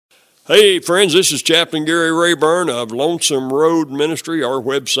Hey, friends, this is Chaplain Gary Rayburn of Lonesome Road Ministry. Our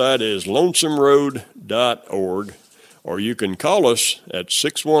website is lonesomeroad.org, or you can call us at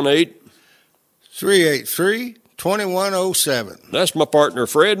 618-383-2107. That's my partner,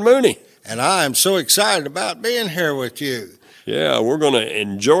 Fred Mooney. And I am so excited about being here with you. Yeah, we're going to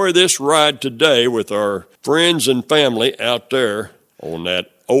enjoy this ride today with our friends and family out there on that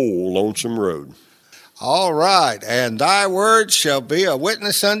old lonesome road. All right, and thy word shall be a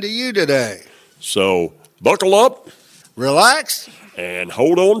witness unto you today. So buckle up, relax, and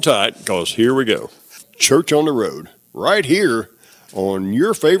hold on tight, because here we go. Church on the Road, right here on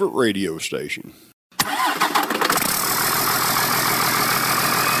your favorite radio station.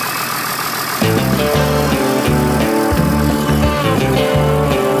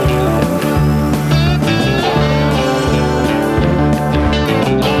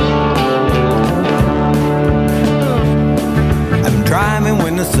 Driving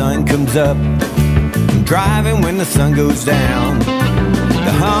when the sun comes up, I'm driving when the sun goes down.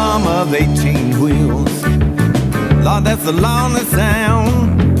 The hum of 18 wheels, Lord, that's the loneliest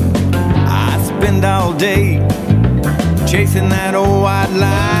sound. I spend all day chasing that old white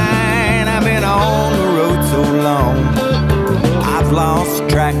line. I've been on the road so long, I've lost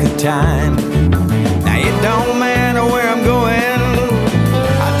track of time. Now it don't matter where I'm going,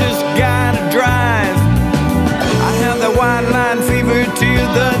 I just gotta drive. I have the white line fever till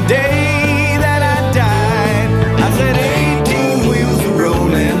the day that I died. I said 18 wheels are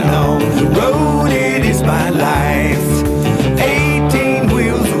rolling on the road, it is my life. 18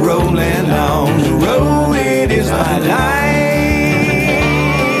 wheels are rolling on the road, it is my life.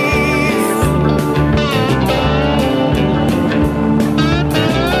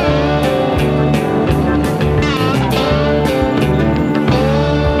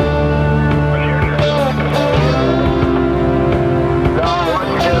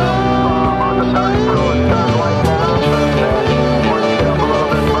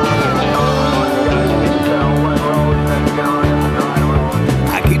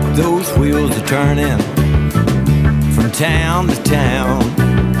 Turning from town to town,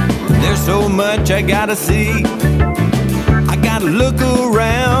 there's so much I gotta see. I gotta look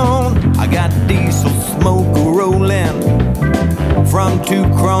around. I got diesel smoke rolling from 2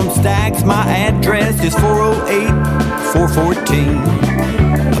 chrome stacks. My address is 408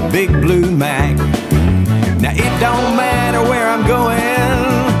 414, a big blue Mac. Now it don't matter where I'm going,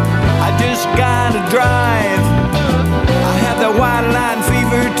 I just gotta drive. I have the white line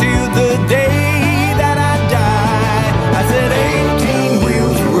fever till the day that I die. I said 18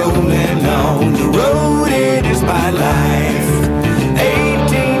 wheels rolling on the road, it is my life.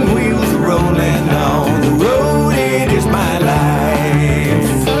 18 wheels rolling on the road, it is my life.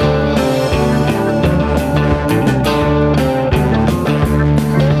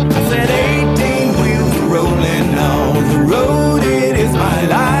 I said 18 wheels rolling on the road, it is my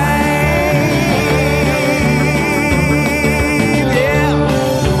life.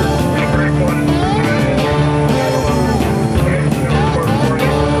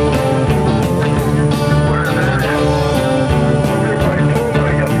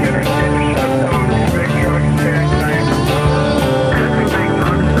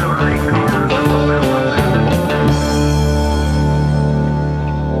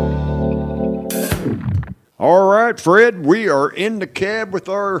 All right, Fred, we are in the cab with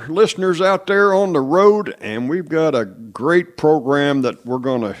our listeners out there on the road, and we've got a great program that we're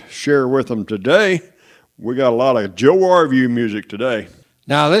going to share with them today. We got a lot of Joe Arview music today.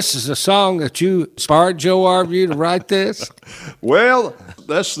 Now, this is a song that you inspired Joe Arview to write this? Well,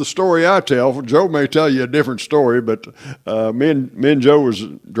 that's the story I tell. Joe may tell you a different story, but me and Joe was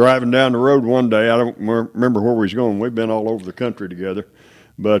driving down the road one day. I don't remember where we was going. We've been all over the country together.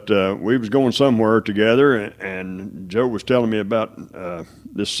 But we was going somewhere together, and Joe was telling me about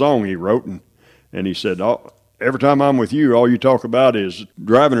this song he wrote, and he said, every time I'm with you, all you talk about is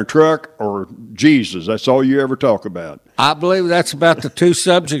driving a truck or Jesus. That's all you ever talk about. I believe that's about the 2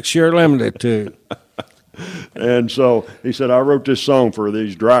 subjects you're limited to. And so he said, I wrote this song for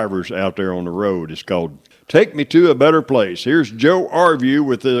these drivers out there on the road. It's called Take Me to a Better Place. Here's Joe Arview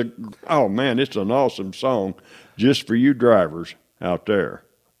with oh man, it's an awesome song just for you drivers out there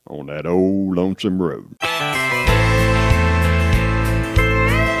on that old lonesome road.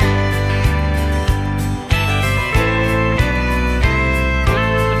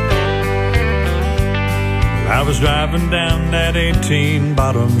 I was driving down that 18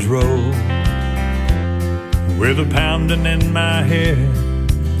 Bottoms Road with a pounding in my head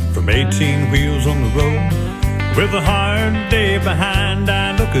from 18 wheels on the road. With a hard day behind,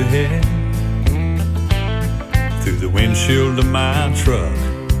 I look ahead. Through the windshield of my truck,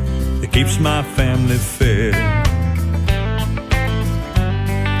 the keeps my family fed.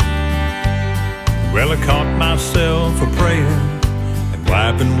 Well, I caught myself a-praying and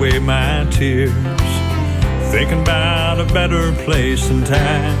wiping away my tears, thinking about a better place and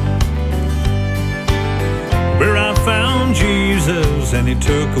time, where I found Jesus and He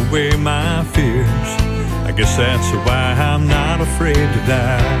took away my fears. I guess that's why I'm not afraid to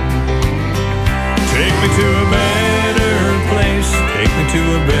die. Take me to a better place, take me to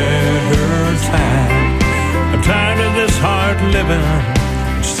a better time. I'm tired of this hard living,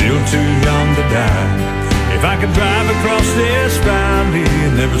 I'm still too young to die. If I could drive across this valley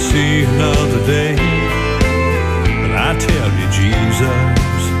and never see another day, but I tell you,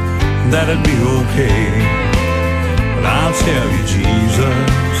 Jesus, that'd be okay. But I'll tell you,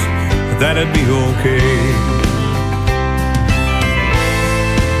 Jesus, that'd be okay.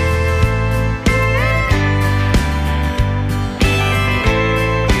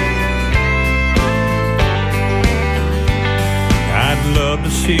 Love to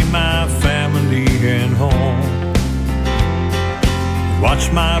see my family at home,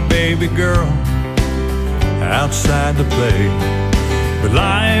 watch my baby girl outside to play, but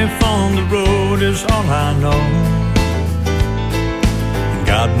life on the road is all I know, and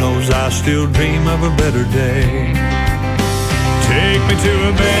God knows I still dream of a better day. Take me to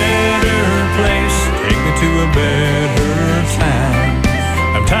a better place, take me to a better time.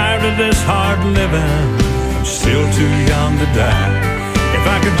 I'm tired of this hard living, I'm still too young to die. If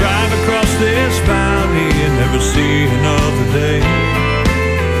I could drive across this valley and never see another day,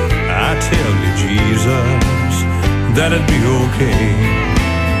 I tell you, Jesus, that'd be okay.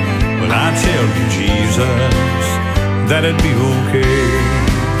 Well, I tell you, Jesus, that'd be okay.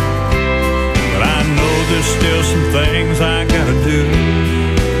 But I know there's still some things I gotta do,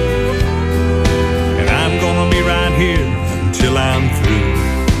 and I'm gonna be right here until I'm through.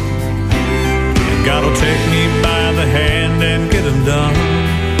 And God will take me by the hand and get them done.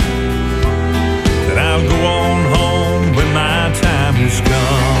 Then I'll go on home when my time is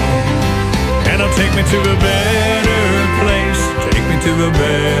gone. And He'll take me to a better place, take me to a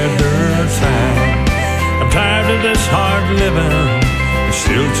better time. I'm tired of this hard living, I'm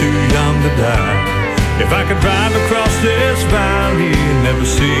still too young to die. If I could drive across this valley and never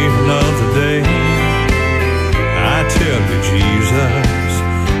see another day, I tell you, Jesus,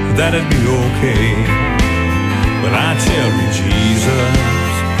 that'd be okay. But I tell you, Jesus,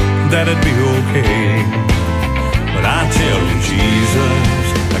 that'd be okay. But I tell you,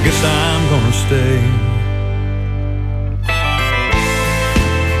 Jesus, I guess I'm gonna stay.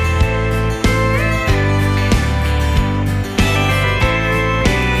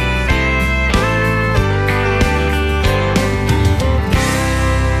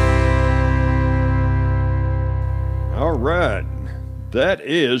 All right. That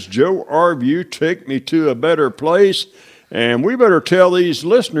is Joe Arview, Take Me to a Better Place. And we better tell these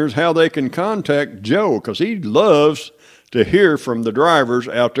listeners how they can contact Joe, because he loves to hear from the drivers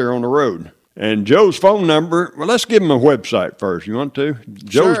out there on the road. And Joe's phone number, well, let's give him a website first. You want to?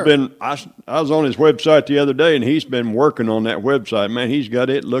 Joe's Sure. been, I was on his website the other day, and he's been working on that website. Man, he's got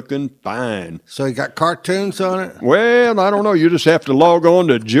it looking fine. So you got cartoons on it? Well, I don't know. You just have to log on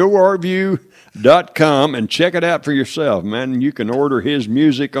to joearview.com and check it out for yourself, man. You can order his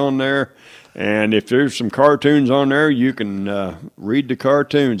music on there. And if there's some cartoons on there, you can read the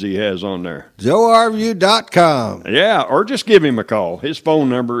cartoons he has on there. JoeArview.com. Yeah, or just give him a call. His phone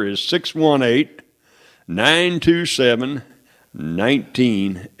number is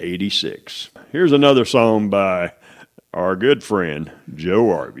 618-927-1986. Here's another song by our good friend, Joe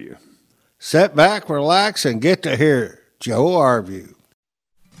Arview. Sit back, relax, and get to hear Joe Arview.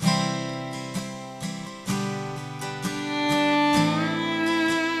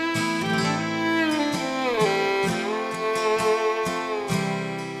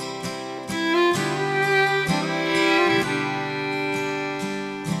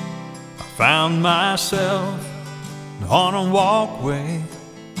 Found myself on a walkway,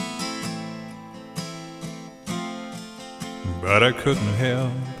 but I couldn't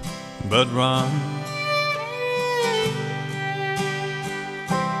help but run.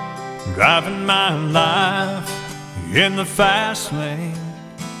 Driving my life in the fast lane,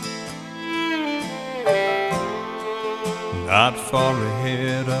 not far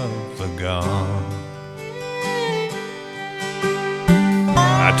ahead of the gun.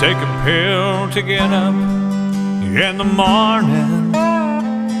 I take a pill to get up in the morning,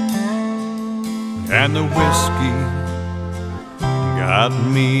 and the whiskey got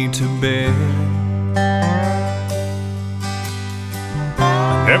me to bed.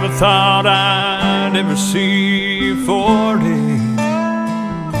 I never thought I'd ever see 40,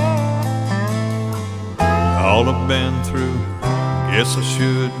 all I've been through, guess I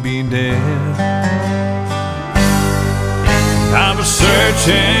should be dead. I was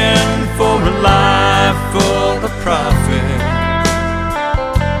searching for a life full of profit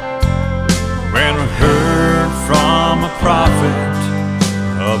when I heard from a prophet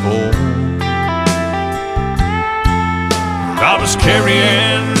of old. I was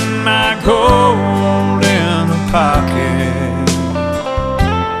carrying my gold in a pocket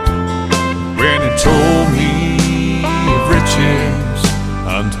when he told me of riches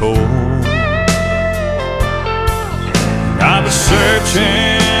untold. I was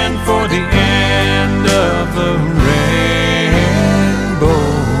searching for the end of the rainbow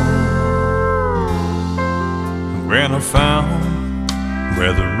when I found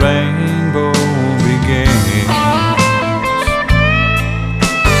where the rainbow began.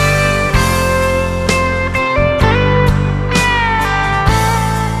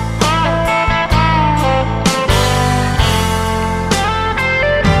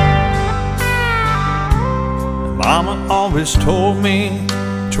 Mama always told me,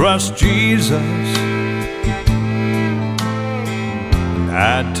 trust Jesus. And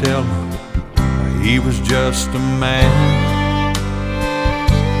I'd tell her he was just a man.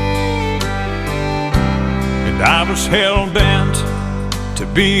 And I was hell-bent to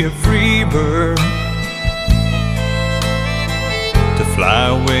be a free bird, to fly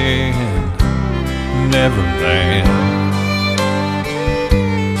away and never land.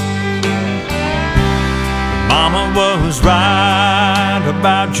 Mama was right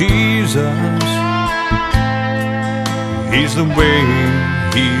about Jesus. He's the way,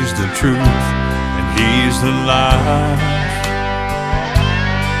 he's the truth, and he's the life.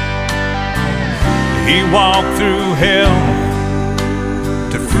 He walked through hell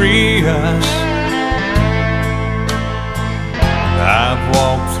to free us. And I've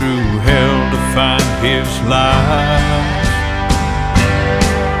walked through hell to find his life.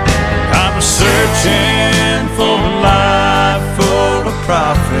 I was searching for a life full of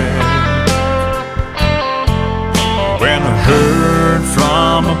profit when I heard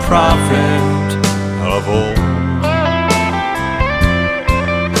from a prophet of old.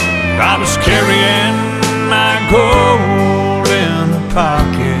 I was carrying my gold in a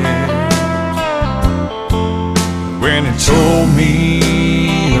pocket when he told me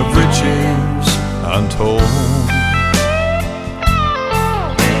of riches untold.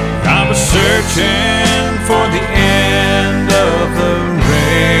 I was searching for the end of the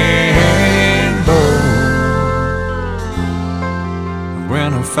rainbow when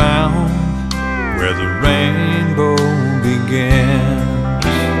I found where the rainbow begins.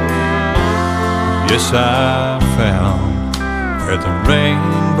 Yes, I found where the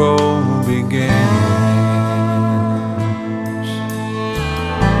rainbow begins.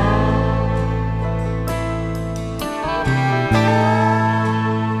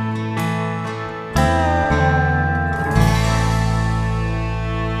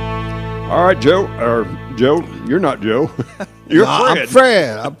 All right, Joe, you're not Joe. You're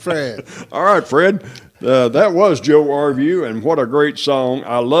Fred. I'm Fred. All right, Fred. That was Joe Arview, and what a great song.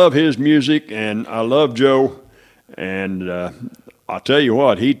 I love his music, and I love Joe. And I'll tell you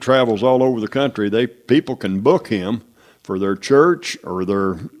what, he travels all over the country. People can book him for their church or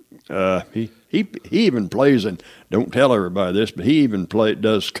their he even plays, and don't tell everybody this, but he even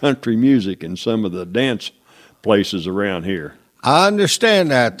does country music in some of the dance places around here. I understand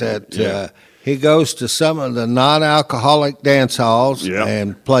that he goes to some of the non-alcoholic dance halls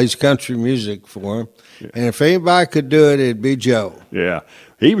and plays country music for them. Yeah. And if anybody could do it, it'd be Joe. Yeah.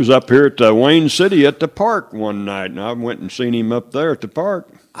 He was up here at Wayne City at the park one night, and I went and seen him up there at the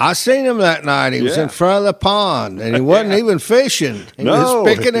park. I seen him that night. He was in front of the pond, and he wasn't even fishing. He was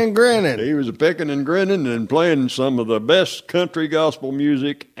picking and grinning. He was picking and grinning and playing some of the best country gospel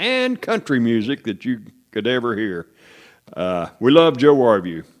music and country music that you could ever hear. We love Joe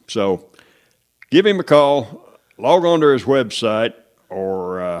Arview, so give him a call, log on to his website,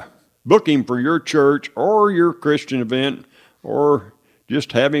 or book him for your church or your Christian event, or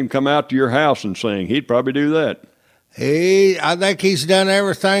just have him come out to your house and sing. He'd probably do that. I think he's done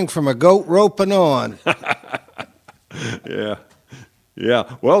everything from a goat roping on.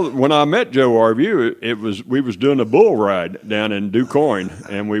 Yeah. Well, when I met Joe Arview, we was doing a bull ride down in DuQuoin,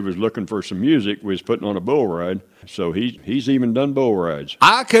 and we was looking for some music. We was putting on a bull ride, so he's even done bull rides.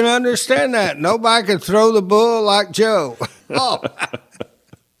 I can understand that. Nobody can throw the bull like Joe. Oh.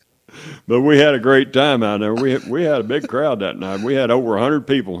 But we had a great time out there. We had a big crowd that night. We had over 100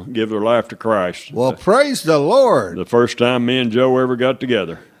 people give their life to Christ. Well, praise the Lord. The first time me and Joe ever got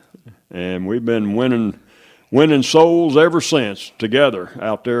together, and we've been winning souls ever since together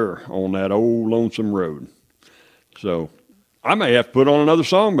out there on that old lonesome road. So I may have to put on another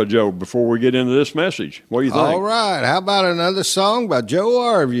song by Joe before we get into this message. What do you think? All right. How about another song by Joe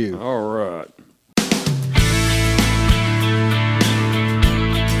Arview? All right.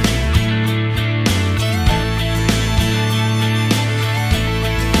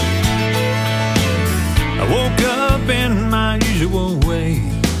 I woke up in my usual way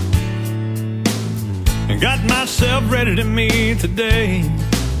and got myself ready to meet the day.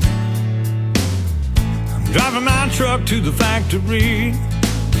 I'm driving my truck to the factory.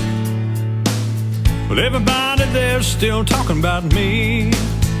 Well, everybody there's still talking about me.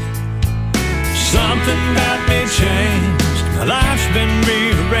 Something about me changed. My life's been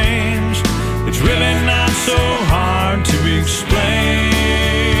rearranged. It's really not so hard to explain.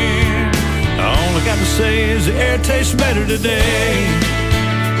 All I got to say is the air tastes better today.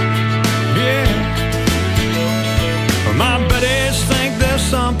 Yeah. Well, my buddies think there's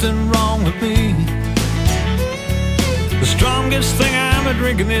something wrong with me. The strongest thing I'm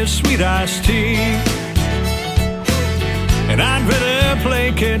drinking is sweet iced tea. And I'd rather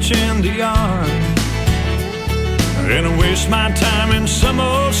play catch in the yard than waste my time in some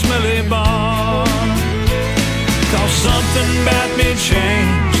old smelly bar. 'Cause something about me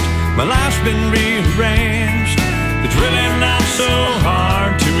changed. My life's been rearranged. It's really not so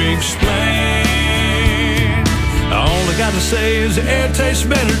hard to explain. All I got to say is the air tastes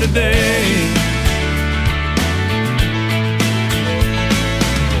better today.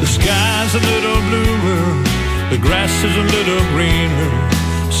 The sky's a little bluer, the grass is a little greener,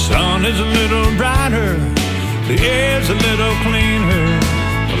 sun is a little brighter, the air's a little cleaner.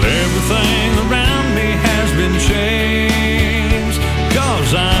 Well, everything around me has been changed,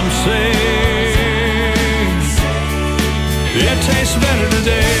 'cause I'm saved. It tastes better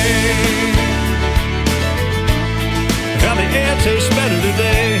today. How the air tastes better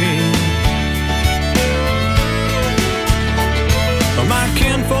today. My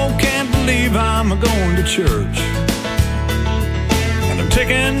kinfolk can't believe I'm going to church, and I'm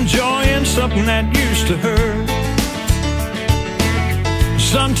taking joy in something that used to hurt.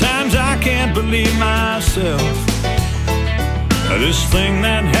 Sometimes I can't believe myself. This thing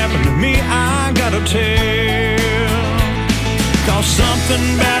that happened to me, I gotta tell. 'Cause something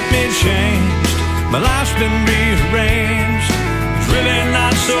about me changed. My life's been rearranged. It's really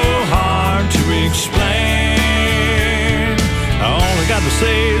not so hard to explain. All I got to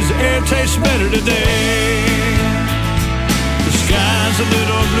say is the air tastes better today. The sky's a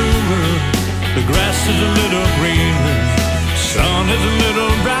little bluer, the grass is a little greener, sun is a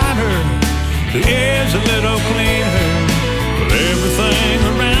little brighter, the air's a little cleaner. But everything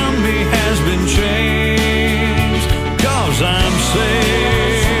around me has been changed, 'cause I'm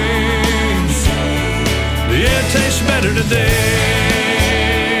saved. The air tastes better today.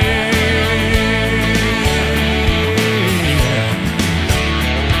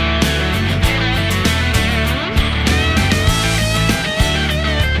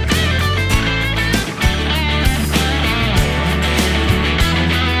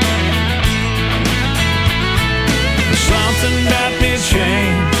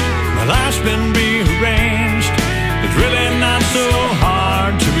 Changed. My life's been rearranged. It's really not so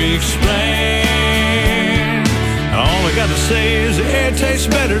hard to explain. All I got to say is the air tastes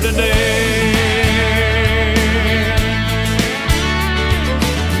better today.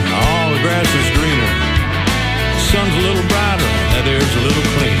 All the grass is greener, the sun's a little brighter, that air's a little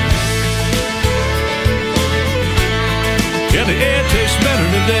cleaner. Yeah, the air tastes better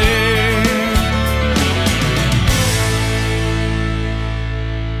today.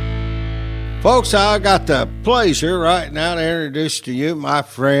 Folks, I got the pleasure right now to introduce to you my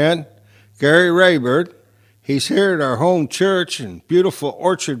friend, Gary Rayburn. He's here at our home church in beautiful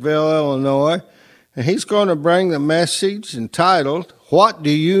Orchardville, Illinois, and he's going to bring the message entitled, What Do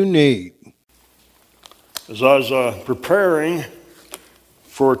You Need? As I was preparing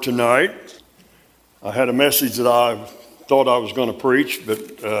for tonight, I had a message that I thought I was going to preach,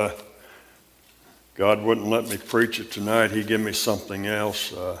 but God wouldn't let me preach it tonight. He gave me something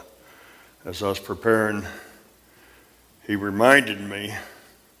else. As I was preparing, he reminded me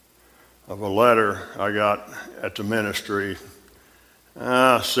of a letter I got at the ministry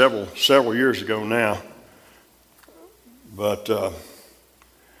several years ago now. But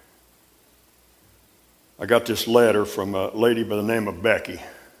I got this letter from a lady by the name of Becky.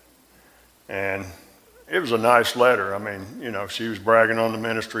 And it was a nice letter. I mean, you know, she was bragging on the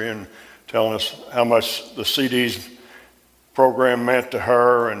ministry and telling us how much the CDs program meant to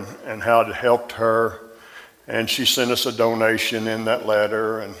her and how it helped her. And she sent us a donation in that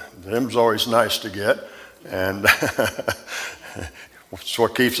letter, and them was always nice to get. And it's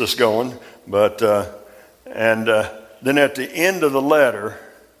what keeps us going. But And then at the end of the letter,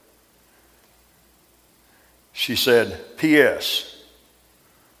 she said, P.S.,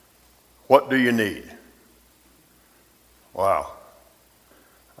 what do you need? Wow.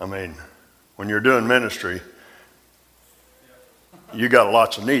 I mean, when you're doing ministry, you got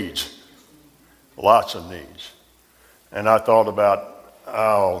lots of needs. Lots of needs. And I thought about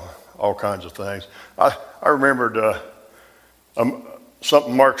all kinds of things. I remembered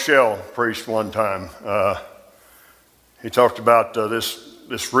something Mark Shell preached one time. He talked about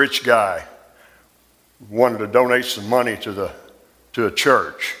this rich guy wanted to donate some money to a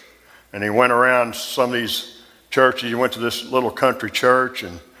church. And he went around some of these churches. He went to this little country church,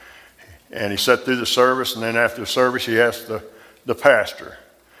 and he sat through the service, and then after the service he asked the pastor,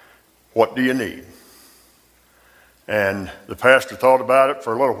 what do you need? And the pastor thought about it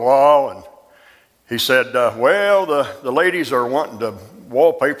for a little while, and he said, well, the ladies are wanting to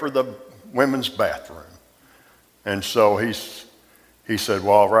wallpaper the women's bathroom. And so he said,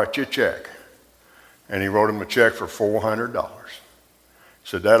 well, I'll write you a check. And he wrote him a check for $400. He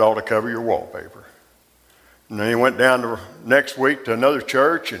said, that ought to cover your wallpaper. And then he went down next week to another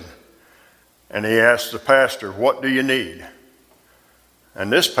church, and he asked the pastor, what do you need?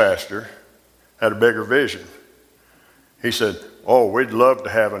 And this pastor had a bigger vision. He said, oh, we'd love to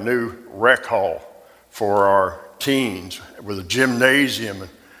have a new rec hall for our teens with a gymnasium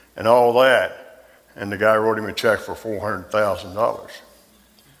and all that. And the guy wrote him a check for $400,000.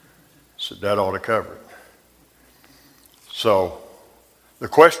 Said that ought to cover it. So the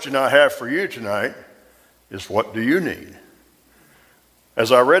question I have for you tonight is, what do you need?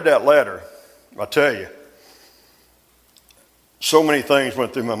 As I read that letter, I tell you, so many things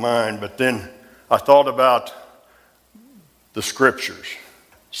went through my mind, but then I thought about the scriptures.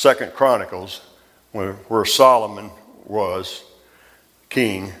 2 Chronicles, where Solomon was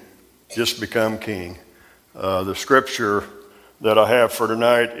king, just become king. The scripture that I have for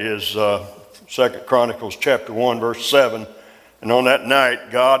tonight is 2 Chronicles chapter 1, verse 7. And on that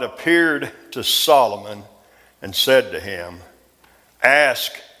night, God appeared to Solomon and said to him,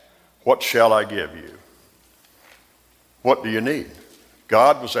 ask, what shall I give you? What do you need?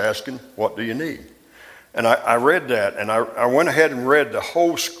 God was asking, what do you need? And I read that, and I went ahead and read the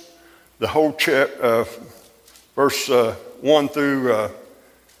whole verse 1 through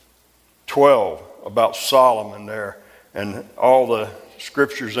 12 about Solomon there, and all the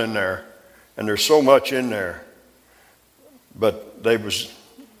scriptures in there. And there's so much in there. But they gave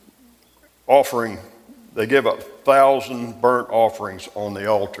 1,000 burnt offerings on the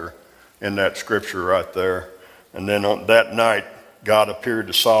altar in that scripture right there. And then on that night, God appeared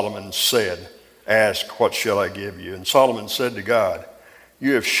to Solomon and said, ask, what shall I give you? And Solomon said to God,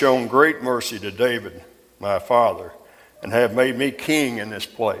 you have shown great mercy to David, my father, and have made me king in this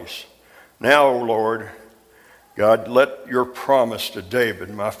place. Now, O Lord, God, let your promise to David,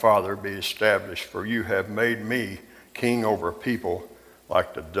 my father, be established, for you have made me king over a people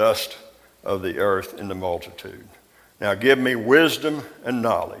like the dust of the earth in the multitude. Now give me wisdom and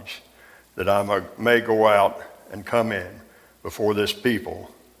knowledge, that I may go out and come in before this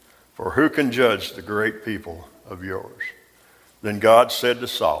people. For who can judge the great people of yours? Then God said to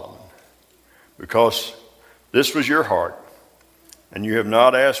Solomon, because this was your heart, and you have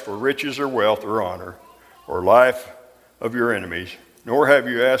not asked for riches or wealth or honor or life of your enemies, nor have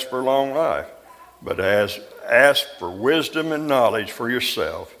you asked for long life, but asked for wisdom and knowledge for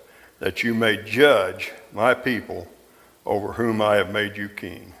yourself, that you may judge my people over whom I have made you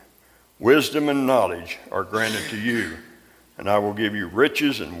king. Wisdom and knowledge are granted to you, and I will give you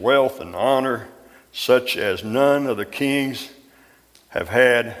riches and wealth and honor, such as none of the kings have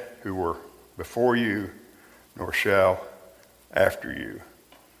had who were before you, nor shall after you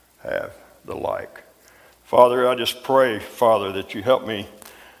have the like. Father, I just pray, Father, that you help me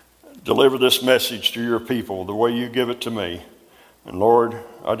deliver this message to your people the way you give it to me. And Lord,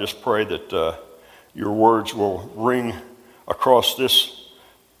 I just pray that your words will ring across this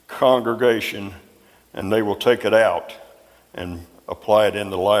congregation, and they will take it out and apply it in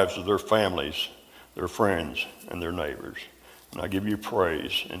the lives of their families, their friends, and their neighbors. And I give you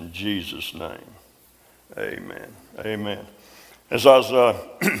praise in Jesus' name. Amen. Amen. As I was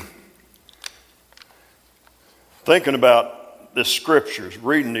thinking about this scriptures,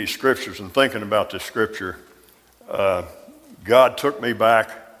 reading these scriptures and thinking about this scripture, God took me back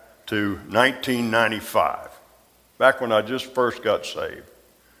to 1995, back when I just first got saved.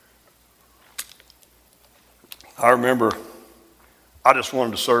 I remember I just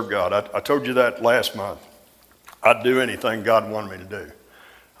wanted to serve God. I told you that last month. I'd do anything God wanted me to do.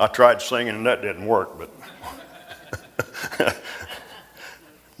 I tried singing and that didn't work,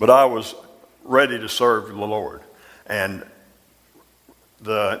 but I was ready to serve the Lord. And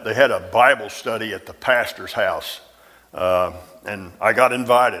they had a Bible study at the pastor's house. And I got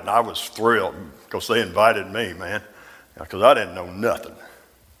invited, and I was thrilled because they invited me, man, because I didn't know nothing.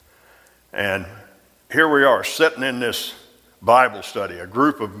 And here we are sitting in this Bible study, a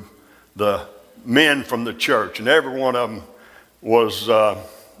group of the men from the church, and every one of them was,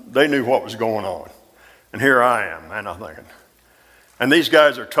 they knew what was going on. And here I am, man, I'm thinking. And these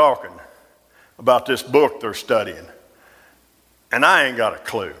guys are talking about this book they're studying. And I ain't got a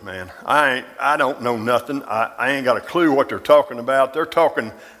clue, man. I don't know nothing. I ain't got a clue what they're talking about. They're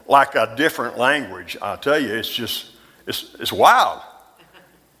talking like a different language. I tell you, it's wild.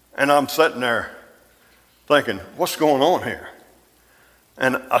 And I'm sitting there thinking, what's going on here?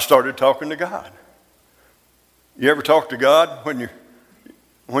 And I started talking to God. You ever talk to God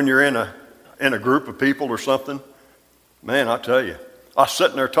when you're in a group of people or something? Man, I tell you, I was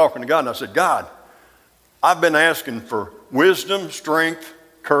sitting there talking to God, and I said, God, I've been asking for wisdom, strength,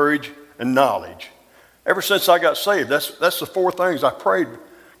 courage, and knowledge. Ever since I got saved, that's the 4 things I prayed.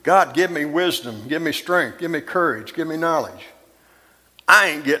 God, give me wisdom, give me strength, give me courage, give me knowledge. I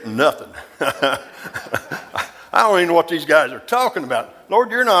ain't getting nothing. I don't even know what these guys are talking about.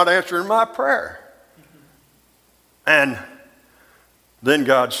 Lord, you're not answering my prayer. And then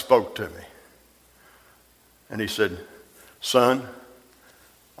God spoke to me. And he said, son,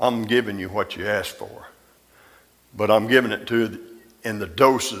 I'm giving you what you asked for. But I'm giving it to you in the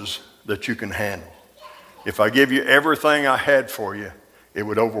doses that you can handle. If I give you everything I had for you, it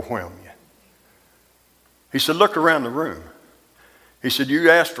would overwhelm you. He said, look around the room. He said, you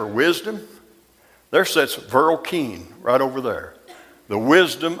asked for wisdom? There sits Verl Keene right over there. The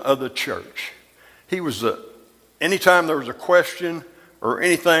wisdom of the church. He was anytime there was a question or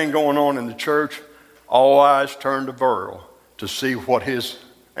anything going on in the church, all eyes turned to Verl to see what his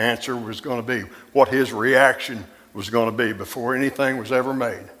answer was going to be, what his reaction was going to be before anything was ever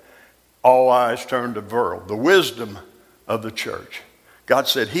made. All eyes turned to Verl, the wisdom of the church. God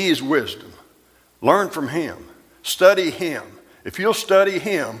said, he is wisdom. Learn from him. Study him. If you'll study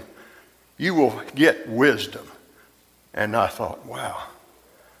him, you will get wisdom. And I thought, wow,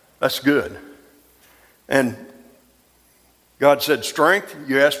 that's good. And God said, strength,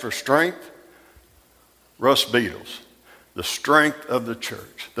 you asked for strength. Russ Beatles, the strength of the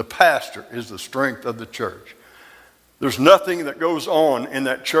church. The pastor is the strength of the church. There's nothing that goes on in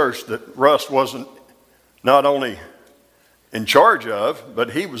that church that Russ wasn't not only in charge of,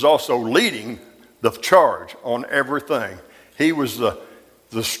 but he was also leading the charge on everything. He was the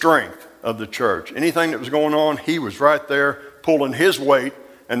strength of the church. Anything that was going on, he was right there pulling his weight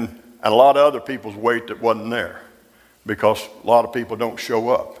and a lot of other people's weight that wasn't there because a lot of people don't show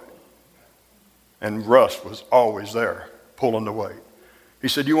up. And Russ was always there pulling the weight. He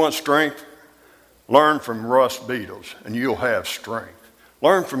said, you want strength? Learn from Russ Beatles and you'll have strength.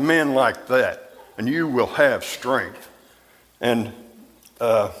 Learn from men like that and you will have strength. And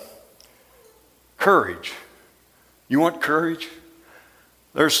courage. You want courage?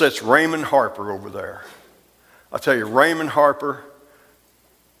 There sits Raymond Harper over there. I'll tell you, Raymond Harper,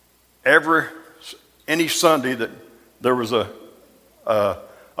 any Sunday that there was a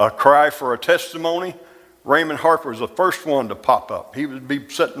cry for a testimony, Raymond Harper was the first one to pop up. He would be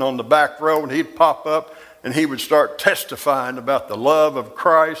sitting on the back row and he'd pop up and he would start testifying about the love of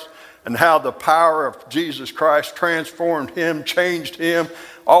Christ and how the power of Jesus Christ transformed him, changed him,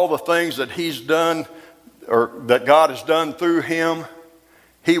 all the things that he's done or that God has done through him.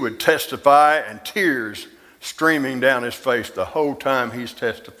 He would testify and tears streaming down his face the whole time he's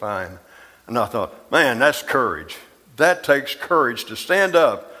testifying. And I thought, man, that's courage. That takes courage to stand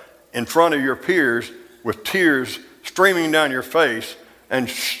up in front of your peers with tears streaming down your face and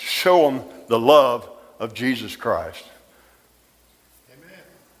show them the love of Jesus Christ.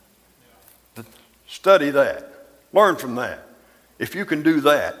 Amen. Study that. Learn from that. If you can do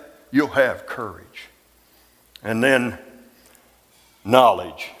that, you'll have courage. And then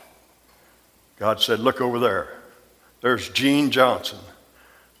knowledge. God said, look over there. There's Gene Johnson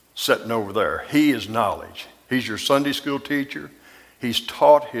sitting over there. He is knowledge. He's your Sunday school teacher. He's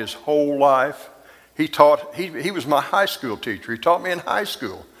taught his whole life. He was my high school teacher. He taught me in high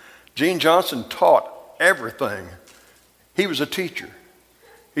school. Gene Johnson taught everything. He was a teacher.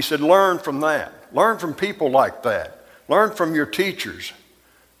 He said, learn from that. Learn from people like that. Learn from your teachers,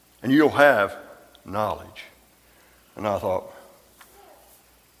 and you'll have knowledge. And I thought,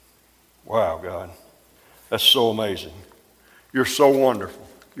 wow, God, that's so amazing. You're so wonderful.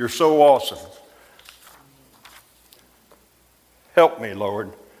 You're so awesome. Help me,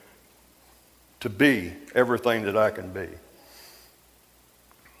 Lord, to be everything that I can be.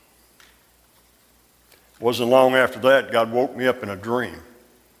 Wasn't long after that, God woke me up in a dream.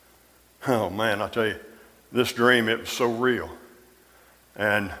 Oh man, I tell you, this dream, it was so real.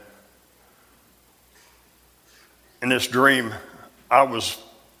 And in this dream, I was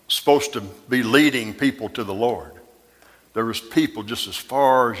supposed to be leading people to the Lord. There was people just as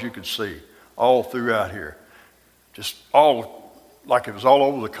far as you could see, all throughout here. Just all, like it was all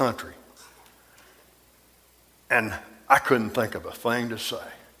over the country. And I couldn't think of a thing to say.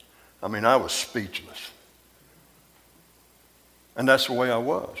 I mean, I was speechless. And that's the way I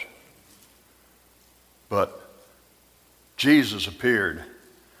was. But Jesus appeared,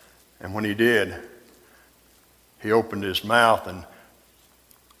 and when he did, he opened his mouth, and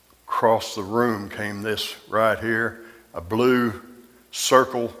across the room came this right here, a blue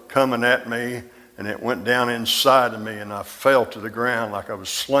circle coming at me, and it went down inside of me, and I fell to the ground like I was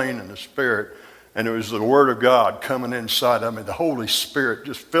slain in the Spirit. And it was the Word of God coming inside of me, the Holy Spirit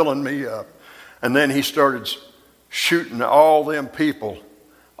just filling me up. And then he started shooting all them people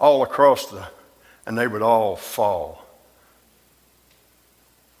all across and they would all fall.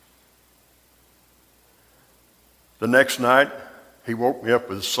 The next night, he woke me up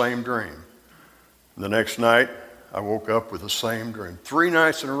with the same dream. The next night, I woke up with the same dream. 3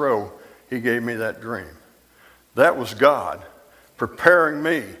 nights in a row, he gave me that dream. That was God preparing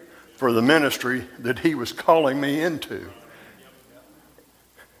me for the ministry that he was calling me into.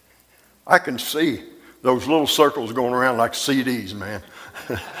 I can see those little circles going around like CDs, man,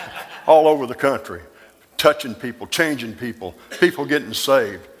 all over the country, touching people, changing people, people getting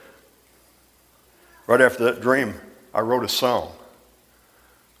saved. Right after that dream, I wrote a song.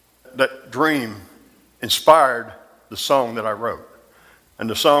 That dream inspired the song that I wrote. And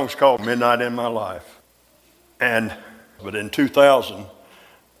the song's called Midnight in My Life. But in 2000,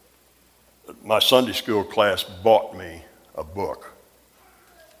 my Sunday school class bought me a book.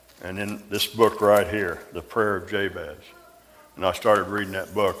 And in this book right here, The Prayer of Jabez. And I started reading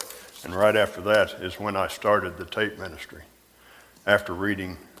that book. And right after that is when I started the tape ministry, after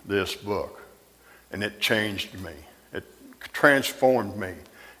reading this book. And it changed me. It transformed me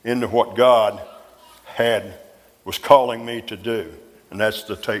into what God was calling me to do. And that's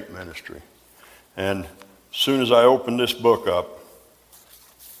the tape ministry. And as soon as I opened this book up,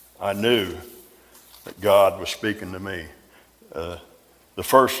 I knew that God was speaking to me. The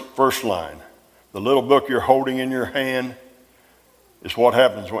first line, the little book you're holding in your hand is what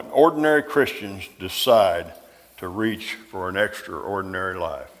happens when ordinary Christians decide to reach for an extraordinary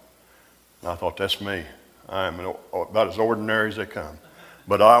life. And I thought, that's me. I am about as ordinary as they come.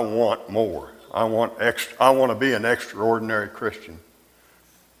 But I want more. I want to be an extraordinary Christian.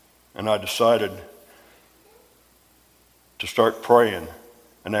 And I decided to start praying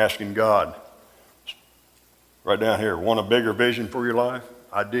and asking God, right down here, want a bigger vision for your life?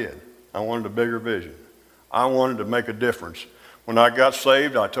 I did. I wanted a bigger vision. I wanted to make a difference. When I got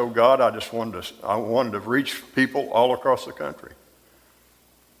saved, I told God I wanted to reach people all across the country.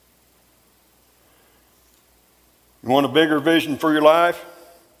 You want a bigger vision for your life?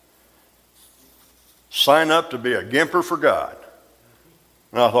 Sign up to be a gimper for God.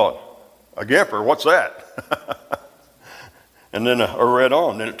 And I thought, a gimper, what's that? And then I read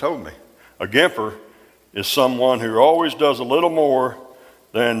on, and it told me. A gimper is someone who always does a little more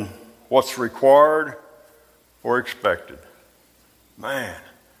than what's required or expected. Man,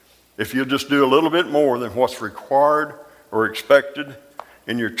 if you'll just do a little bit more than what's required or expected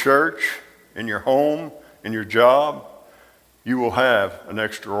in your church, in your home, in your job, you will have an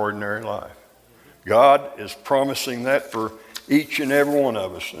extraordinary life. God is promising that for each and every one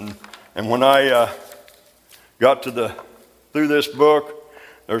of us. And when I got through this book,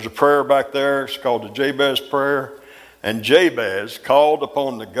 there's a prayer back there. It's called the Jabez prayer. And Jabez called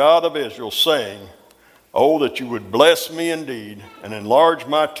upon the God of Israel, saying, "Oh, that you would bless me indeed and enlarge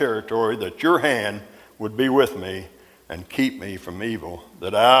my territory, that your hand would be with me and keep me from evil,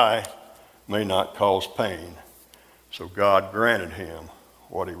 that I may not cause pain." So God granted him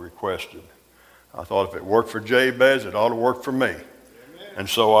what he requested. I thought if it worked for Jabez, it ought to work for me. Amen. And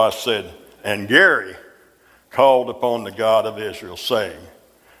so I said, and Gary called upon the God of Israel, saying,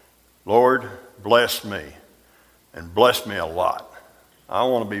 "Lord, bless me, and bless me a lot. I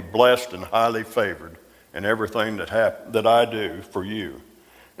want to be blessed and highly favored in everything that I do for you.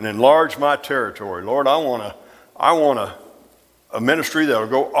 And enlarge my territory. Lord, I want a ministry that will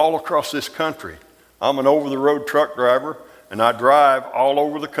go all across this country. I'm an over-the-road truck driver, and I drive all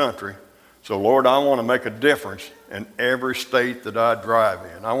over the country. So, Lord, I want to make a difference in every state that I drive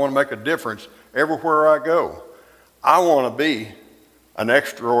in. I want to make a difference everywhere I go. I want to be an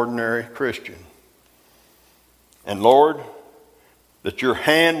extraordinary Christian. And, Lord, that your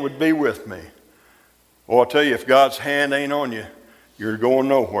hand would be with me. Oh, I tell you, if God's hand ain't on you, you're going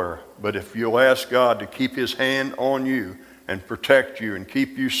nowhere. But if you'll ask God to keep his hand on you and protect you and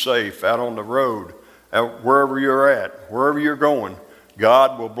keep you safe out on the road, out wherever you're at, wherever you're going,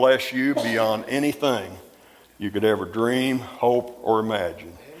 God will bless you beyond anything you could ever dream, hope, or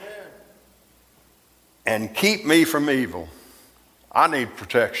imagine. Amen. And keep me from evil. I need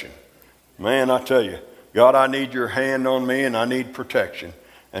protection. Man, I tell you, God, I need your hand on me and I need protection.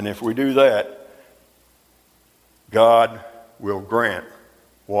 And if we do that, God will grant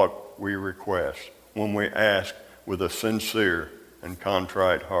what we request when we ask with a sincere and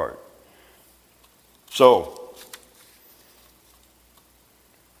contrite heart. So,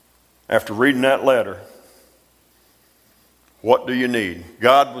 after reading that letter, what do you need?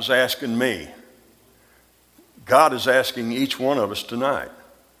 God was asking me. God is asking each one of us tonight.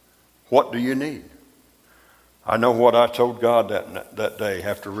 What do you need? I know what I told God that day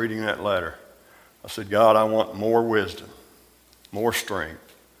after reading that letter. I said, God, I want more wisdom, more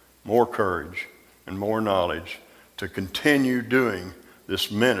strength, more courage, and more knowledge to continue doing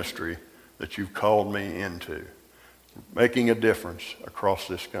this ministry that you've called me into, making a difference across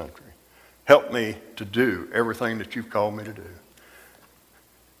this country. Help me to do everything that you've called me to do.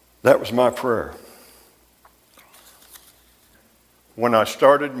 That was my prayer. When I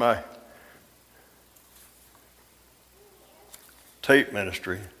started my tape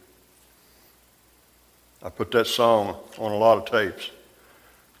ministry, I put that song on a lot of tapes.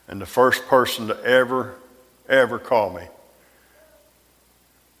 And the first person to ever call me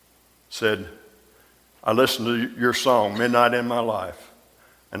said, I listened to your song, Midnight in My Life,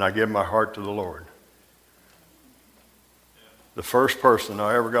 and I give my heart to the Lord. The first person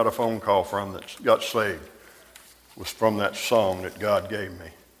I ever got a phone call from that got saved was from that song that God gave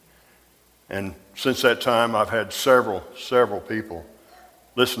me. And since that time, I've had several people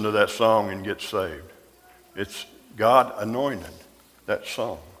listen to that song and get saved. It's God anointed that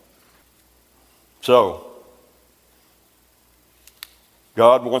song. So,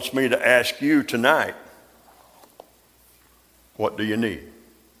 God wants me to ask you tonight, what do you need?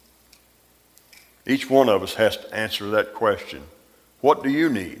 Each one of us has to answer that question. What do you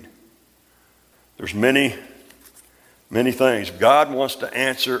need? There's many things. God wants to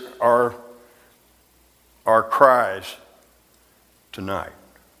answer our cries tonight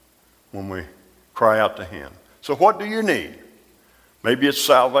when we cry out to him. So what do you need? Maybe it's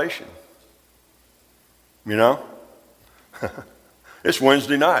salvation. You know? It's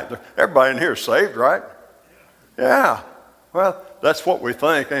Wednesday night. Everybody in here is saved, right? Yeah. Well, that's what we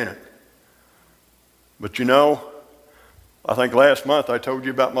think, ain't it? But you know, I think last month I told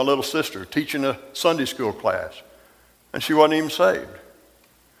you about my little sister teaching a Sunday school class, and she wasn't even saved.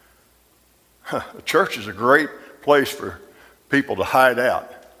 A church is a great place for people to hide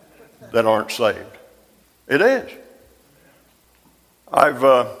out that aren't saved. It is. I've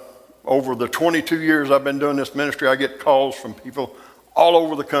over the 22 years I've been doing this ministry, I get calls from people all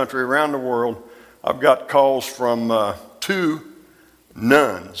over the country, around the world. I've got calls from 2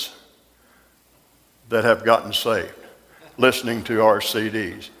 nuns that have gotten saved, listening to our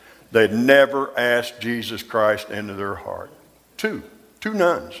CDs. They'd never asked Jesus Christ into their heart. Two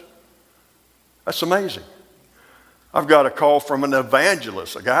nuns. That's amazing. I've got a call from an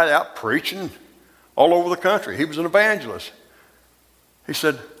evangelist, a guy out preaching all over the country. He was an evangelist. He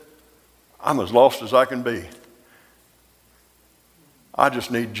said, I'm as lost as I can be. I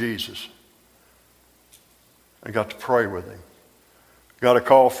just need Jesus. I got to pray with him. Got a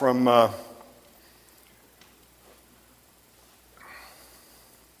call from a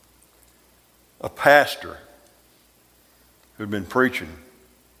pastor who'd been preaching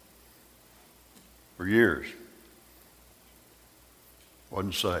for years.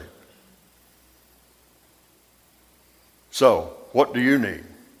 Wasn't saved. So, what do you need?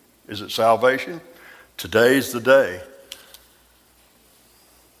 Is it salvation? Today's the day.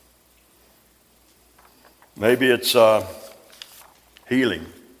 Maybe it's healing.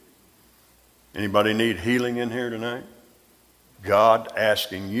 Anybody need healing in here tonight? God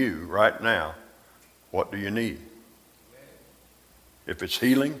asking you right now, what do you need? If it's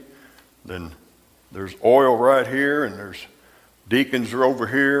healing, then there's oil right here, and there's deacons are over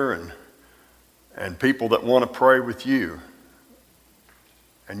here, and people that want to pray with you.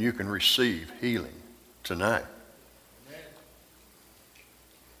 And you can receive healing tonight.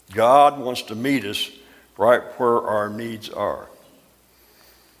 God wants to meet us right where our needs are.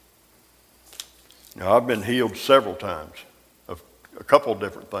 Now, I've been healed several times of a couple of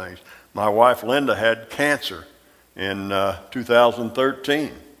different things. My wife Linda had cancer in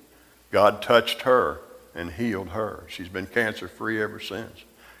 2013. God touched her and healed her. She's been cancer-free ever since.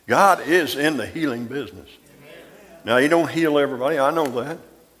 God is in the healing business. Now, he don't heal everybody, I know that.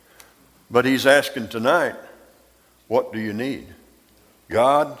 But he's asking tonight, what do you need?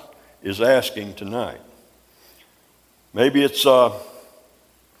 God is asking tonight. Maybe it's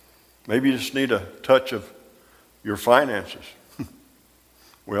maybe you just need a touch of your finances.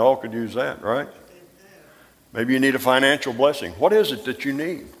 We all could use that, right? Maybe you need a financial blessing. What is it that you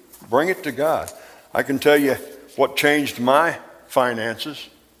need? Bring it to God. I can tell you what changed my finances.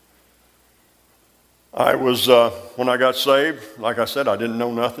 I was, when I got saved, like I said, I didn't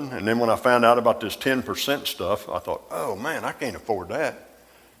know nothing. And then when I found out about this 10% stuff, I thought, oh man, I can't afford that.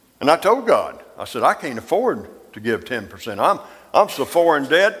 And I told God, I said, I can't afford to give 10%. I'm so far in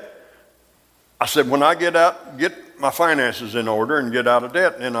debt. I said, when I get my finances in order and get out of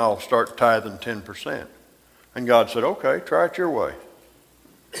debt, then I'll start tithing 10%. And God said, okay, try it your way.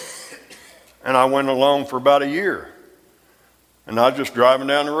 And I went along for about a year. And I was just driving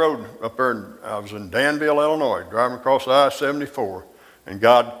down the road up there, and I was in Danville, Illinois, driving across I-74, and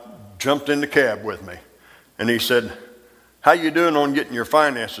God jumped in the cab with me. And he said, how you doing on getting your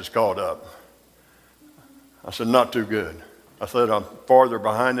finances caught up? I said, not too good. I said, I'm farther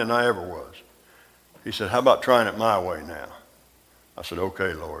behind than I ever was. He said, how about trying it my way now? I said,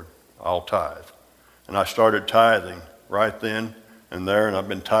 okay, Lord, I'll tithe. And I started tithing right then and there, and I've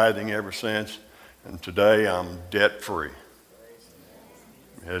been tithing ever since. And today I'm debt-free.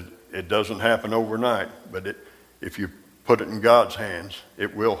 It doesn't happen overnight, but if you put it in God's hands,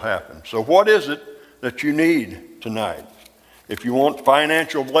 it will happen. So what is it that you need tonight? If you want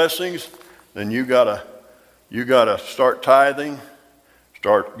financial blessings, then you gotta start tithing,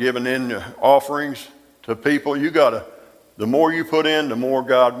 start giving in offerings to people. The more you put in, the more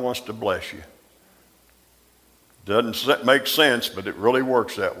God wants to bless you. Doesn't make sense, but it really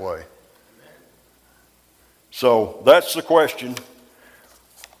works that way. So that's the question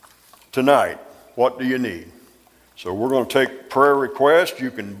tonight. What do you need? So we're going to take prayer requests. You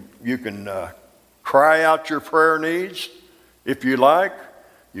can cry out your prayer needs if you like.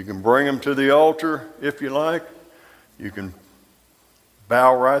 You can bring them to the altar if you like. You can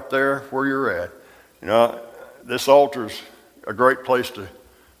bow right there where you're at. You know, this altar's a great place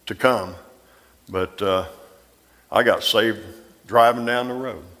to come, but I got saved driving down the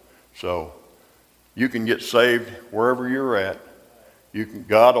road. So you can get saved wherever you're at.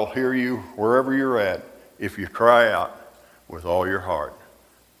 God will hear you wherever you're at if you cry out with all your heart.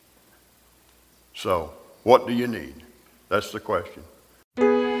 So, what do you need? That's the question.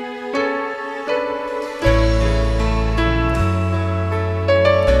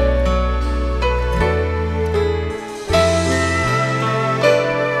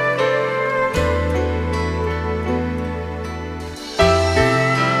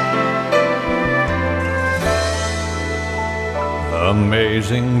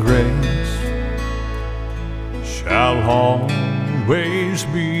 Amazing grace shall always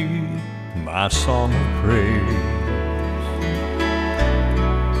be my song of praise,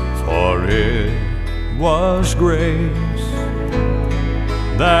 for it was grace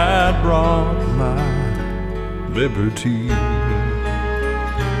that brought my liberty.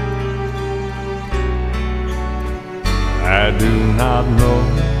 I do not know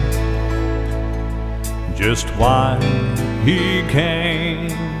just why He came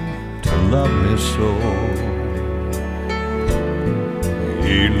to love me so.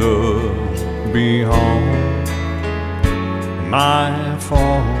 He looked beyond my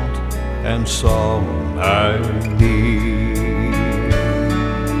fault and saw my need.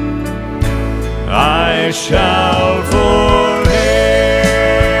 I shall forever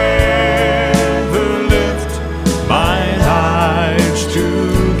lift my eyes to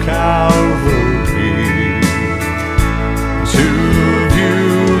Calvary,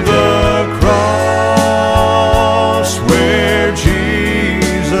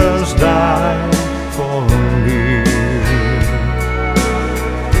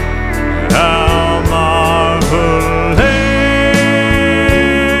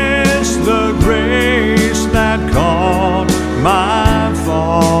 that calls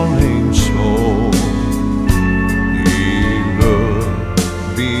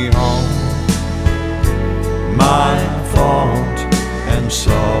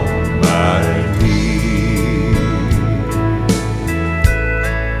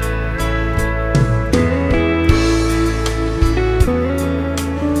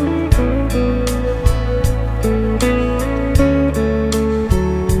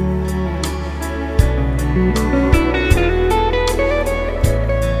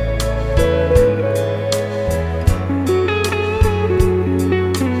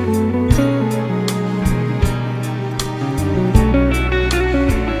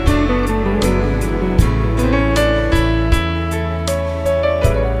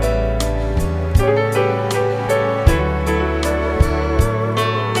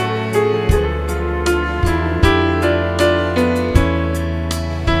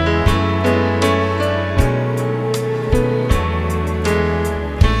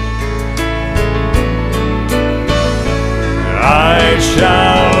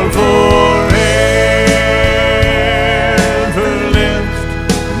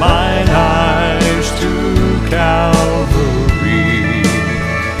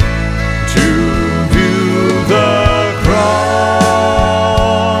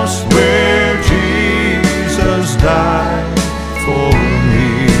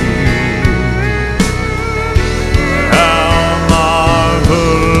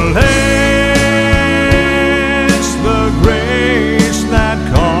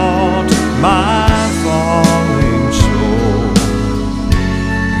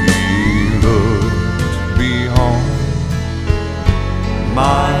looked beyond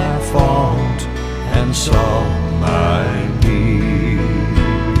my fault and saw my need.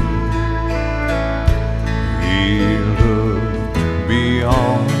 He looked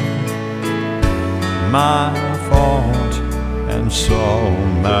beyond my fault and saw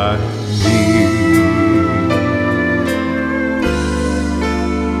my need.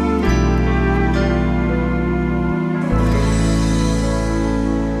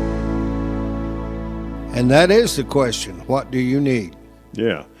 And that is the question. What do you need?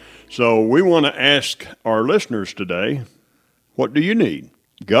 Yeah. So we want to ask our listeners today, what do you need?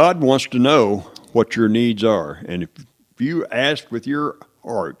 God wants to know what your needs are. And if you ask with your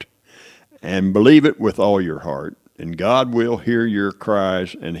heart and believe it with all your heart, and God will hear your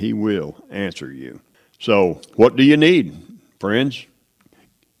cries and he will answer you. So what do you need, friends?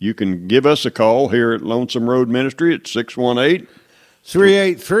 You can give us a call here at Lonesome Road Ministry at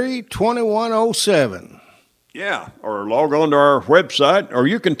 618-383-2107. Yeah, or log on to our website, or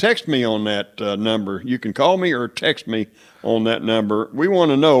you can text me on that number. You can call me or text me on that number. We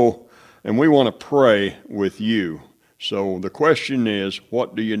want to know, and we want to pray with you. So the question is,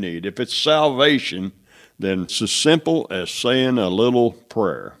 what do you need? If it's salvation, then it's as simple as saying a little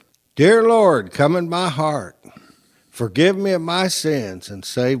prayer. Dear Lord, come in my heart. Forgive me of my sins and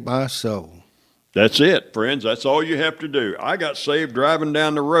save my soul. That's it, friends. That's all you have to do. I got saved driving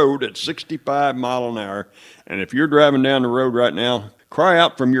down the road at 65 miles an hour. And if you're driving down the road right now, cry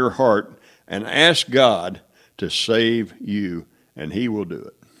out from your heart and ask God to save you, and he will do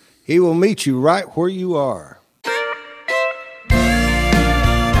it. He will meet you right where you are.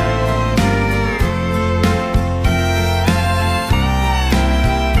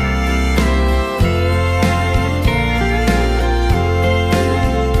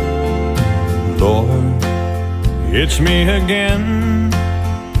 Lord, it's me again,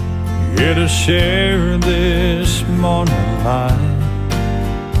 here to share this morning light.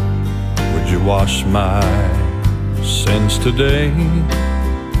 Would you wash my sins today?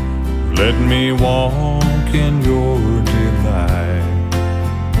 Let me walk in your delight.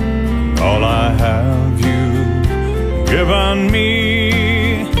 All I have you've given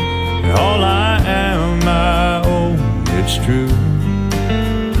me, all I am I owe, it's true.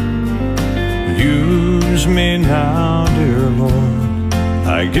 Use me now, dear Lord.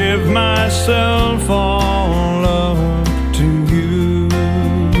 I give myself all up to you.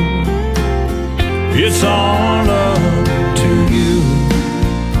 It's all up to you.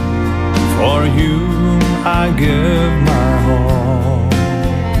 For you I give my all.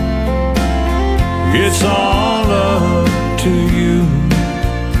 It's all up to you.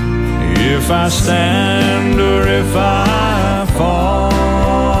 If I stand or if I fall,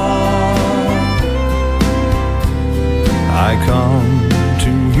 I come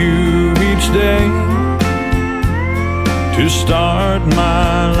to you each day to start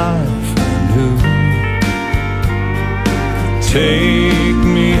my life anew. Take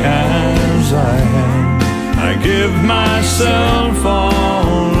me as I am. I give myself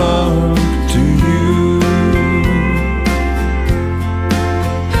all up to you.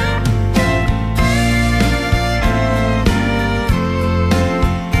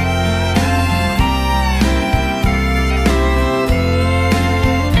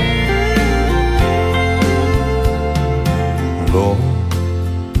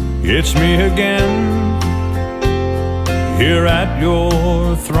 It's me again, here at your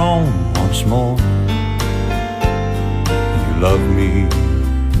throne once more. You love me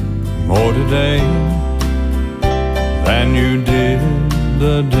more today than you did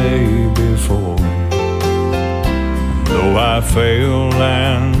the day before. Though I fail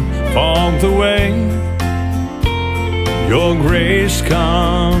and fog the way, your grace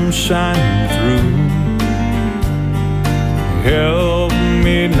comes shining through. Help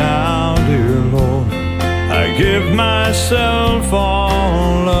me now, dear Lord. I give myself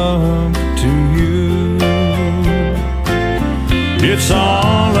all up to you. It's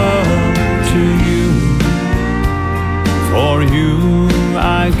all up to you. For you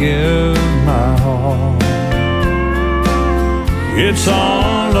I give my all. It's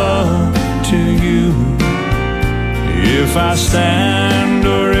all up to you. If I stand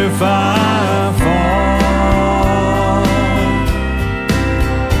or if I fall,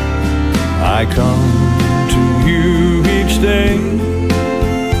 I come to you each day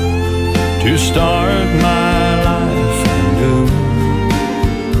to start my life anew.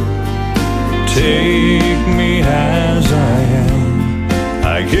 Take me as I am.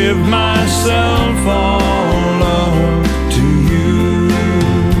 I give myself all up to you.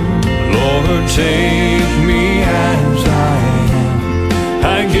 Lord, take me as I am.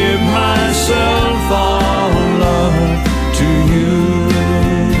 I give myself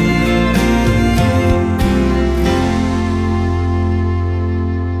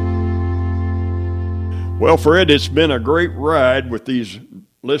Well, Fred, it's been a great ride with these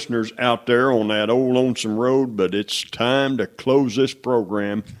listeners out there on that old lonesome road, but it's time to close this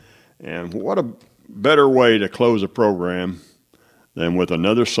program. And what a better way to close a program than with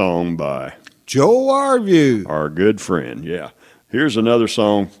another song by Joe Arview, our good friend. Yeah. Here's another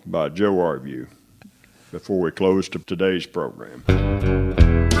song by Joe Arview before we close to today's program.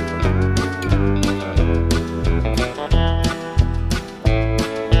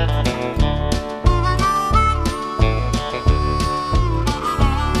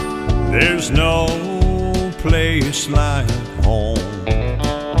 There's no place like home.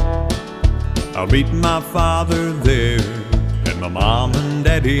 I'll meet my father there, and my mom and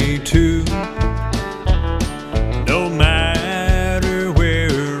daddy too. No matter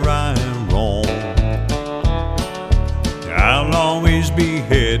where I roam, I'll always be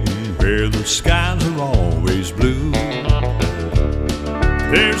heading where the skies are always blue.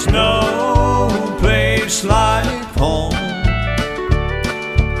 There's no place like home.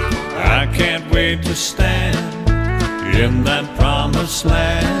 I can't wait to stand in that promised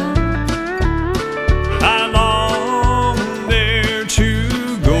land. I long there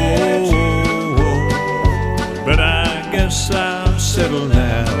to go, but I guess I'll settle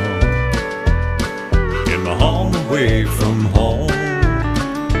now in my home away from home.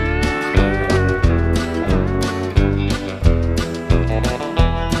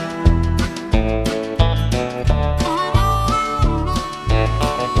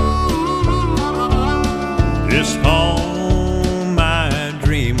 This home I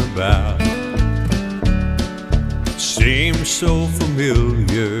dream about seems so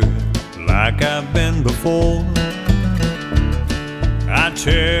familiar, like I've been before. I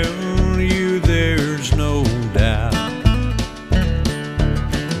tell you there's no doubt,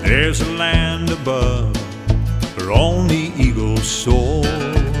 there's a land above where only eagles soar.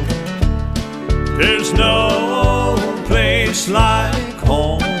 There's no place like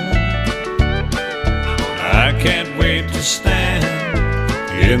home. I can't wait to stand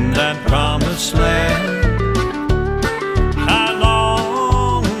in that promised land. I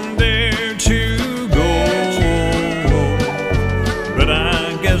long there to go, but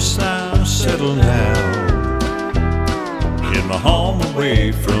I guess I'll settle now in my home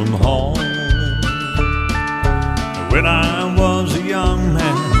away from home. When I was a young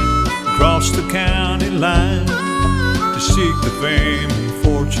man, across the county line to seek the fame and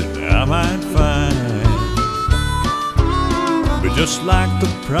fortune I might find. But just like the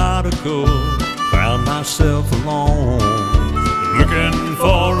prodigal, found myself alone, looking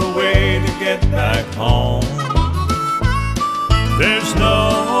for a way to get back home. There's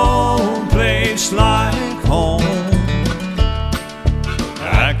no place like home.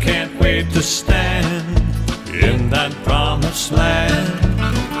 I can't wait to stand in that promised land.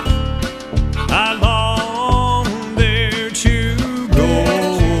 I long there to go,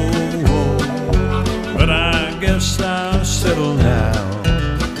 but I guess I'll settle now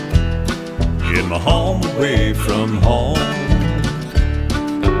in my home away from home.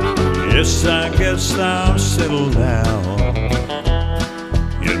 Yes, I guess I'll settle now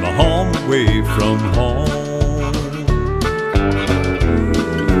in my home away from home.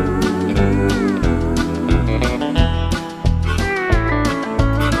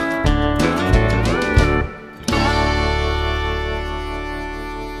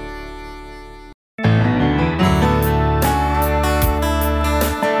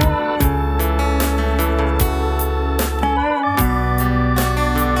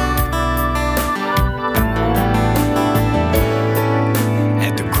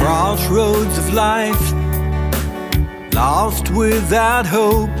 Roads of life, lost without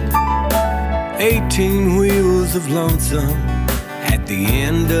hope, 18 wheels of lonesome at the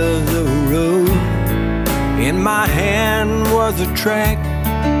end of the road. In my hand was a tract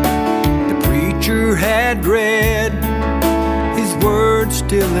the preacher had read, his words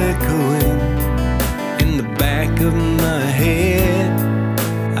still echoing in the back of my head.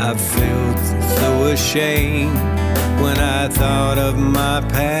 I felt so ashamed when I thought of my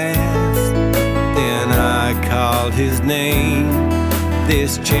past. Then I called his name.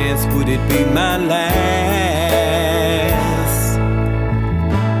 This chance, would it be my last?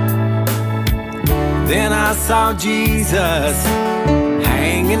 Then I saw Jesus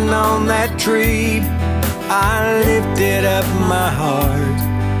hanging on that tree. I lifted up my heart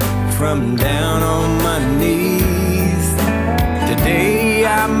from down on my knees. Today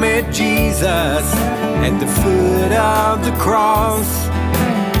I met Jesus at the foot of the cross,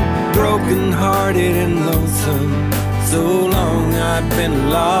 broken hearted and lonesome. So long I'd been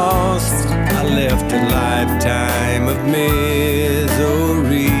lost. I left a lifetime of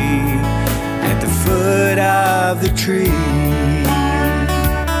misery at the foot foot of the tree.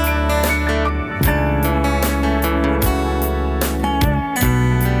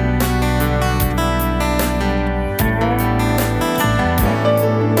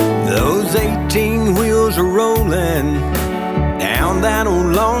 Those 18 wheels are rolling down that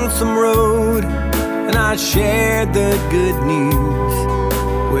old lonesome road, and I shared the good news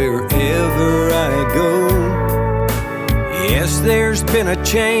wherever I go. Yes, there's been a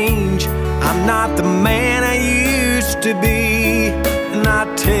change. I'm not the man I used to be, and I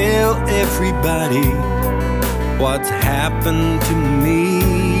tell everybody what's happened to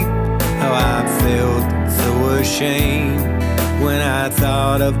me, how I felt so ashamed when I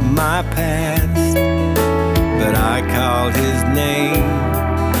thought of my past. But I called his name.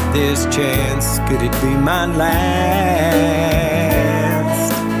 This chance, could it be my last?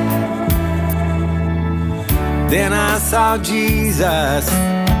 Then I saw Jesus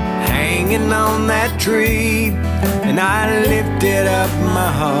hanging on that tree, and I lifted up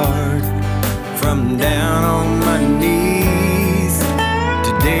my heart from down on my knees.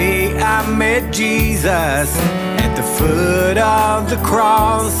 Today I met Jesus at the foot of the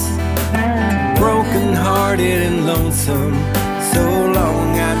cross, broken hearted and lonesome. So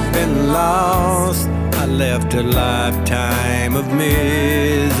long I'd been lost. I left a lifetime of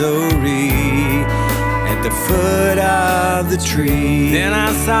misery at the foot of the tree. Then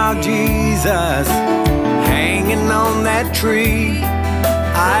I saw Jesus hanging on that tree.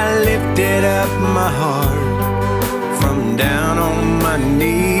 I lifted up my heart from down on my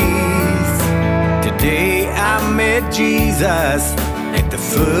knees. Today I met Jesus at the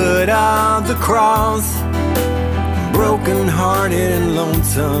foot of the cross, broken hearted and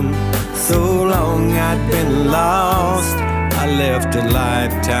lonesome. So long I'd been lost. I left a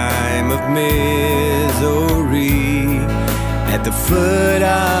lifetime of misery at the foot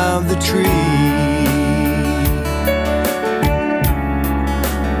of the tree.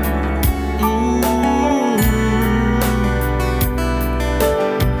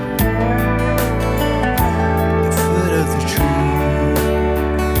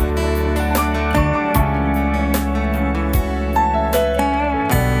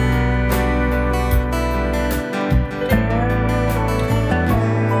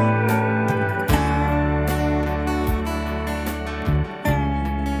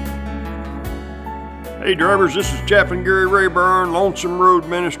 Hey drivers, this is Chaplain Gary Rayburn, Lonesome Road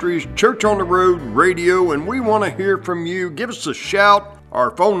Ministries, Church on the Road Radio, and we want to hear from you. Give us a shout.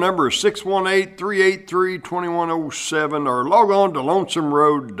 Our phone number is 618-383-2107, or log on to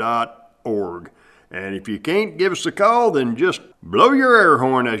lonesomeroad.org. And if you can't give us a call, then just blow your air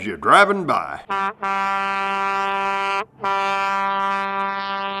horn as you're driving by.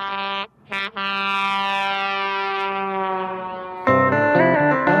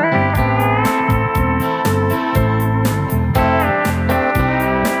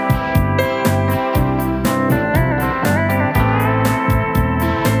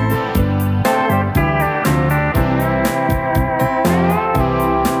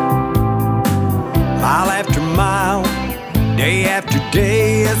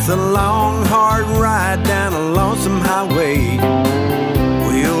 Day, it's a long, hard ride down a lonesome highway.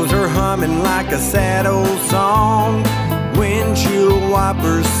 Wheels are humming like a sad old song. Windshield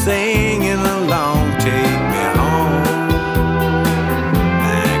wipers singing along. Take me home,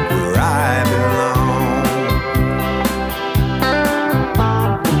 back where I belong.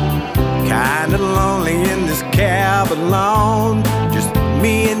 Kinda lonely in this cab alone, just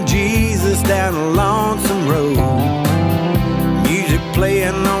me and Jesus down a lonesome road.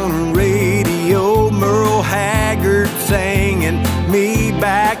 Playing on the radio, Merle Haggard singing me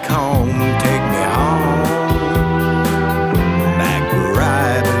back home. Take me home, back where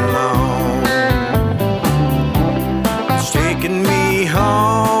I belong. It's taking me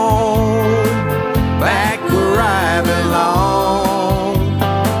home, back where I belong.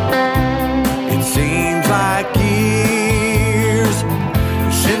 It seems like years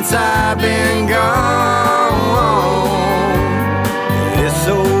since I've been gone. This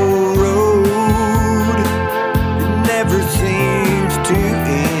old road, it never seems to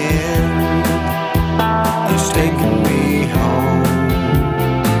end. It's taking me home,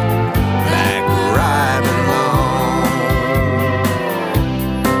 back where I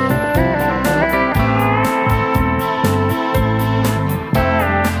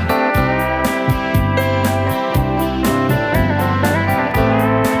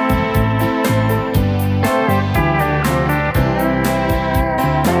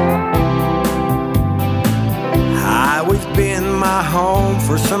home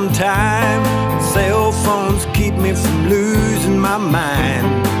for some time. Cell phones keep me from losing my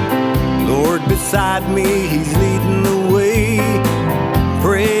mind. Lord, beside me, he's leading the way.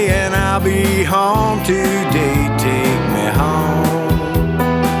 Praying I'll be home today. Take me home,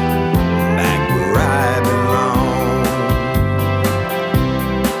 back where I belong.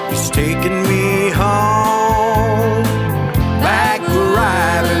 He's taking me home, back where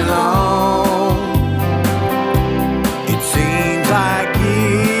I belong. It seems like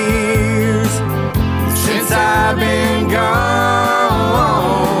years since I've been gone.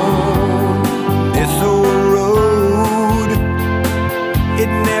 This old road,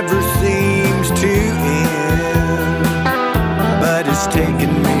 it never seems to end, but it's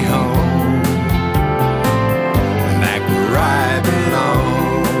taking me home, back where I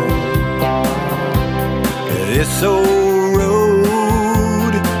belong. This old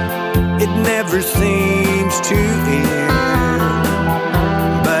road, it never seems to end,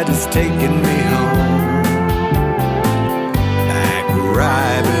 but it's taking me